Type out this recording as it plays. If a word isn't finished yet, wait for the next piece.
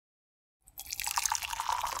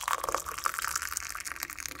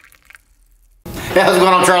Yeah, what's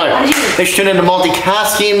going on, Charlie? Thanks for tuning in to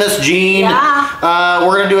Multicasking, Miss Jean. Yeah.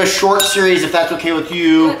 We're going to do a short series, if that's okay with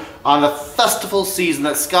you, on the festival season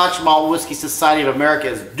that Scotch Malt Whisky Society of America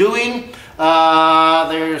is doing.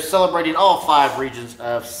 They're celebrating all 5 regions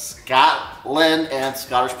of Scotland and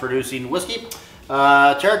Scottish producing whiskey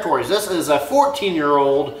territories. This is a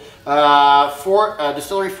 14-year-old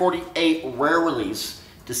Distillery 48 rare release.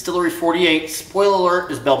 Distillery 48, spoiler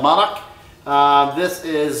alert, is Balmenach. This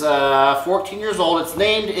is 14 years old. Its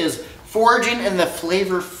name is Foraging in the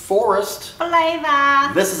Flavor Forest.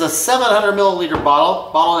 Flavor. This is a 700 milliliter bottle,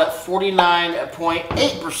 bottled at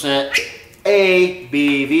 49.8%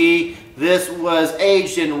 ABV. This was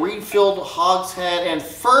aged in refilled hogshead and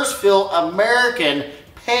first fill American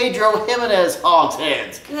Pedro Ximenez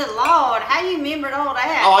hogsheads. Good Lord, how you remembered all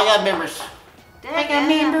that? Oh, I got members. I got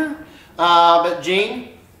member. But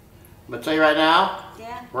Jean, I'm gonna tell you right now,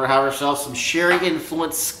 Yeah. we're gonna have ourselves some sherry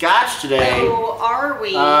influenced scotch today. Oh, are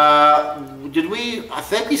we? I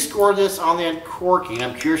think we scored this on the uncorking.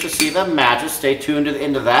 I'm curious to see if that matches. Stay tuned to the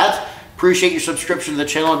end of that. Appreciate your subscription to the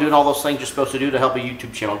channel and doing all those things you're supposed to do to help a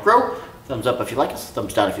YouTube channel grow. Thumbs up if you like us,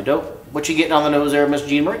 thumbs down if you don't. What you getting on the nose there, Miss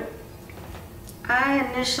Jean Marie? I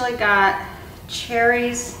initially got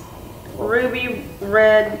cherries, ruby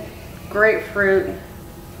red, grapefruit,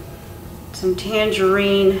 some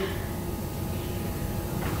tangerine.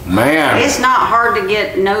 Man. It's not hard to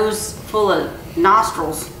get nose full of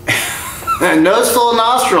nostrils. Nose full of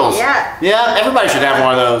nostrils. Yeah. Yeah, everybody should have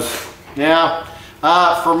one of those. Yeah.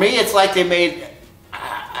 For me, it's like they made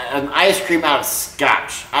an ice cream out of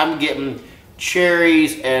scotch. I'm getting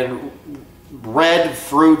cherries and red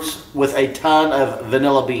fruits with a ton of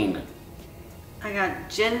vanilla bean. I got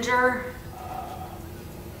ginger,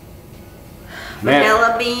 Man,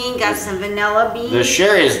 vanilla bean, got some vanilla bean. the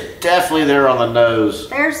sherry is definitely there on the nose.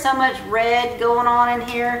 There's so much red going on in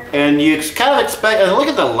here. And you kind of expect, and look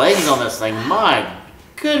at the legs on this thing. My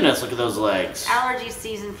goodness, look at those legs. Allergy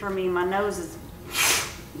season for me. My nose is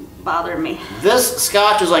bothering me. This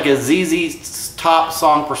scotch is like a ZZ Top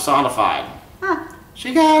song personified. Huh.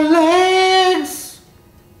 She got legs.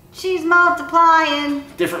 She's multiplying.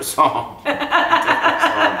 Different song.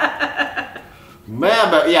 Man,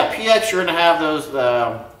 but yeah, PX, you're gonna have those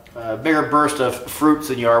bigger burst of fruits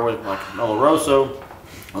than you are with like Oloroso.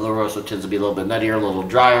 Oloroso tends to be a little bit nuttier, a little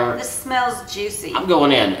drier. This smells juicy. I'm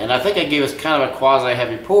going in, and I think I gave us kind of a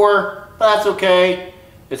quasi-heavy pour, but that's okay.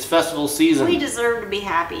 It's festival season. We deserve to be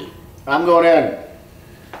happy. I'm going in.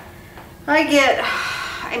 I get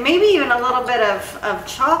maybe even a little bit of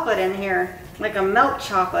chocolate in here, like a milk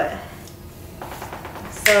chocolate.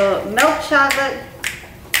 So milk chocolate,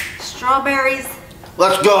 strawberries,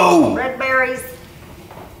 Let's go. red berries.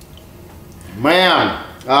 Man,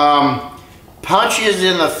 punch is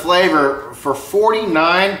in the flavor for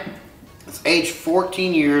 49. It's aged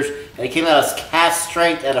 14 years, and it came out as cask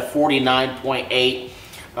strength at a 49.8.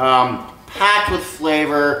 Packed with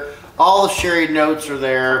flavor. All the sherry notes are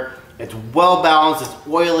there. It's well balanced. It's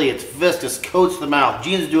oily. It's viscous. Coats the mouth.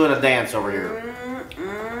 Jean's doing a dance over here.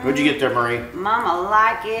 What'd you get there, Marie? Mama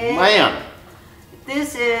like it. Man.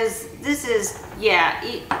 This is yeah.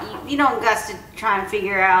 You don't got to try and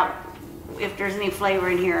figure out if there's any flavor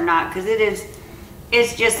in here or not, because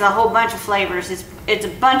it's just a whole bunch of flavors. It's a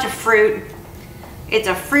bunch of fruit. It's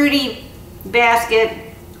a fruity basket.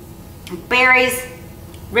 Berries,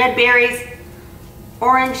 red berries,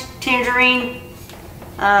 orange, tangerine,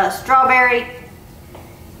 strawberry.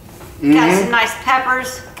 Got some nice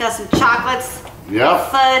peppers. Got some chocolates.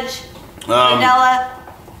 Yep. Fudge, vanilla,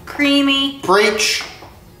 creamy. Preach.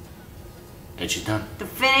 And she's done. The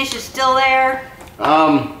finish is still there.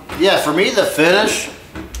 Yeah, for me the finish,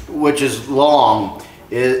 which is long,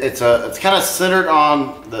 it's kind of centered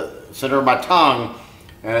on the center of my tongue,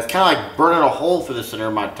 and it's kind of like burning a hole through the center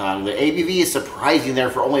of my tongue. The ABV is surprising there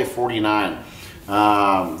for only 49.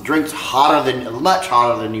 Drink's much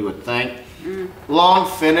hotter than you would think. Long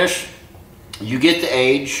finish. You get the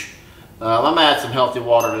age. I'm gonna add some healthy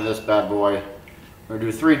water to this bad boy. We're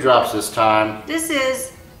gonna do 3 drops this time. This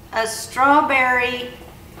is a strawberry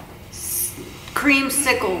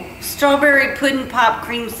creamsicle. Strawberry pudding pop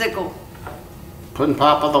creamsicle. Pudding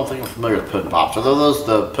pop? I don't think I'm familiar with pudding pops. Are those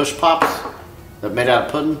the push pops that made out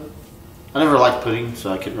of pudding? I never liked pudding,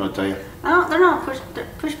 so I couldn't really tell you. Oh, they're not push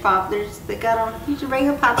pop. They got on. Use a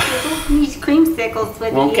regular popsicle. Use creamsicles.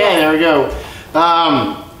 Okay, there we go.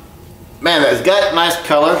 Man, it's got nice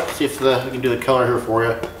color. Let's see if we can do the color here for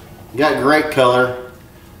you. Got great color.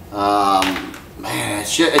 Man,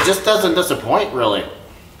 it just doesn't disappoint really.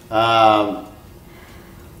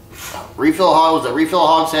 Refill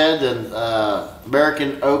hogshead and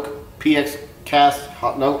American oak PX Cask,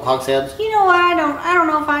 no, hogsheads? You know what? I don't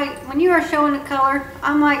know if when you are showing the color,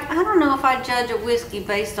 I'm like, I don't know if I judge a whiskey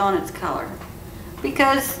based on its color.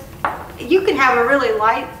 Because you can have a really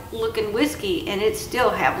light looking whiskey and it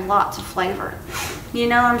still have lots of flavor. You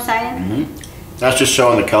know what I'm saying? Mm-hmm. That's just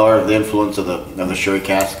showing the color, the influence of the sherry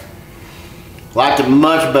cask. Liked it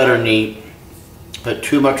much better neat. Put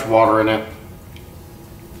too much water in it.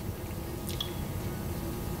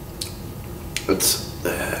 It's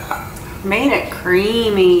made it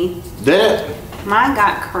creamy. Did it? Mine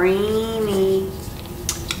got creamy.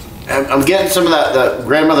 I'm getting some of that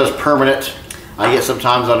grandmother's permanent. I get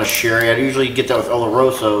sometimes on a sherry. I usually get that with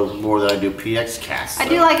Oloroso more than I do PX Cask. I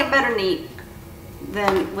do like it better neat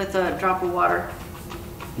than with a drop of water.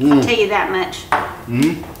 I'll tell you that much.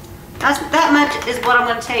 That much is what I'm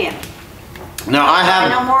going to tell you. Now I have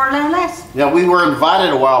no more, no less. Yeah, we were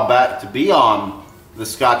invited a while back to be on the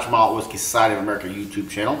Scotch Malt Whisky Society of America YouTube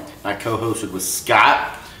channel. I co-hosted with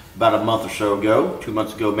Scott about a month or so ago, 2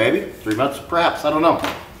 months ago maybe, 3 months perhaps, I don't know.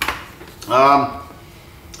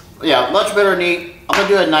 Yeah, much better neat. I'm gonna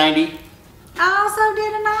do a 90. I also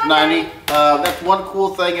did a 90. 90. That's one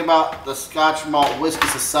cool thing about the Scotch Malt Whisky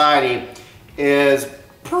Society is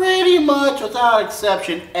pretty much without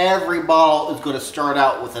exception, every bottle is gonna start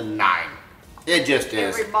out with a 9. It just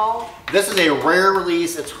is. Every ball. This is a rare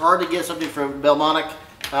release. It's hard to get something from Balmenach.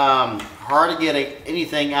 Hard to get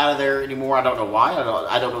anything out of there anymore. I don't know why.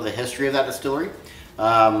 I don't know the history of that distillery.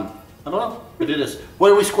 I don't know, but it is. What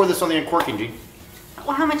did we score this on the uncorking, Gene?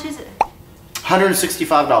 Well, how much is it?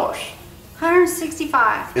 $165.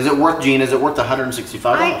 $165. Is it worth, Gene? Is it worth the $165?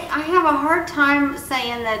 I have a hard time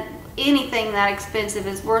saying that anything that expensive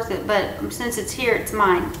is worth it, but since it's here, it's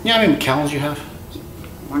mine. Yeah, how many Macallans you have?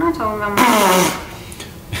 We're not talking about my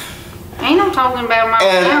Ain't no talking about my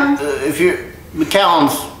Macallans. If you're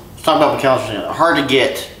Macallans, let's talk about Macallans. Hard to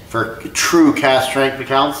get for true cask strength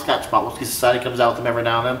Macallans. Scotch Malt Whisky Society comes out with them every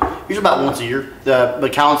now and then. Usually about once a year. The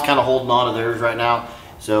Macallans kind of holding on to theirs right now.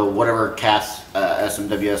 So whatever cask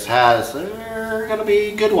SMWS has, they're gonna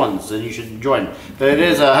be good ones, and you should join. But it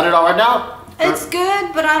is $100 right now. It's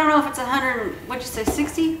good, but I don't know if it's 100. What'd you say?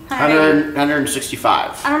 60?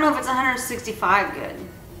 165. I don't know if it's 165 good.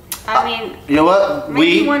 I mean, you know what?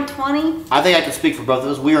 Maybe 120. I think I can speak for both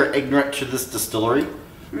of us. We are ignorant to this distillery.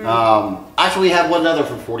 Actually, we have one other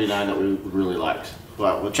from 49 that we really liked.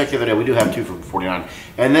 Well, we'll check the other day. We do have two from 49.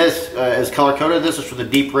 And this is color coded. This is for the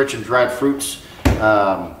deep, rich, and dried fruits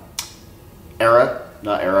area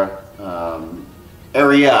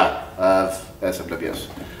of SMWS.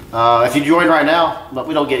 If you join right now, but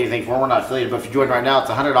we don't get anything for them, we're not affiliated, but if you join right now,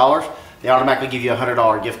 it's $100. They automatically give you a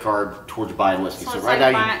 $100 gift card towards buying whiskey. So right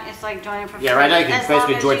like now, it's like joining for free. Yeah, right now you can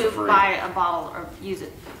basically join for free. Buy a bottle or use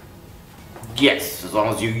it. Yes, as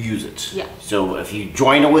long as you use it. Yeah. So if you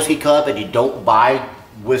join a whiskey club and you don't buy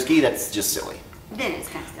whiskey, that's just silly. Then it's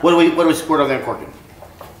kind of silly. What do we score on the uncorking?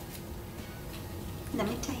 Let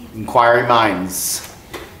me tell you. Inquiry minds.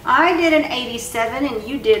 I did an 87 and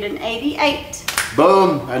you did an 88.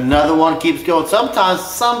 Boom, another one keeps going.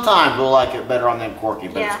 Sometimes we'll like it better on the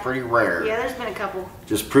uncorking, but Yeah. it's pretty rare. Yeah, there's been a couple.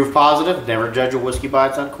 Just proof positive, never judge a whiskey by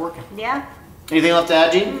its uncorking. Yeah. Anything left to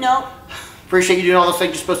add, Gene? Nope. Appreciate you doing all those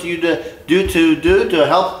things you're supposed to do to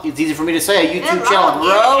help. It's easy for me to say a YouTube channel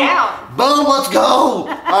grow. Boom, let's go.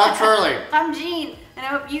 I'm Charlie. I'm Jean, and I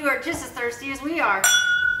hope you are just as thirsty as we are.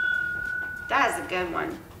 That is a good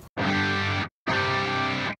one.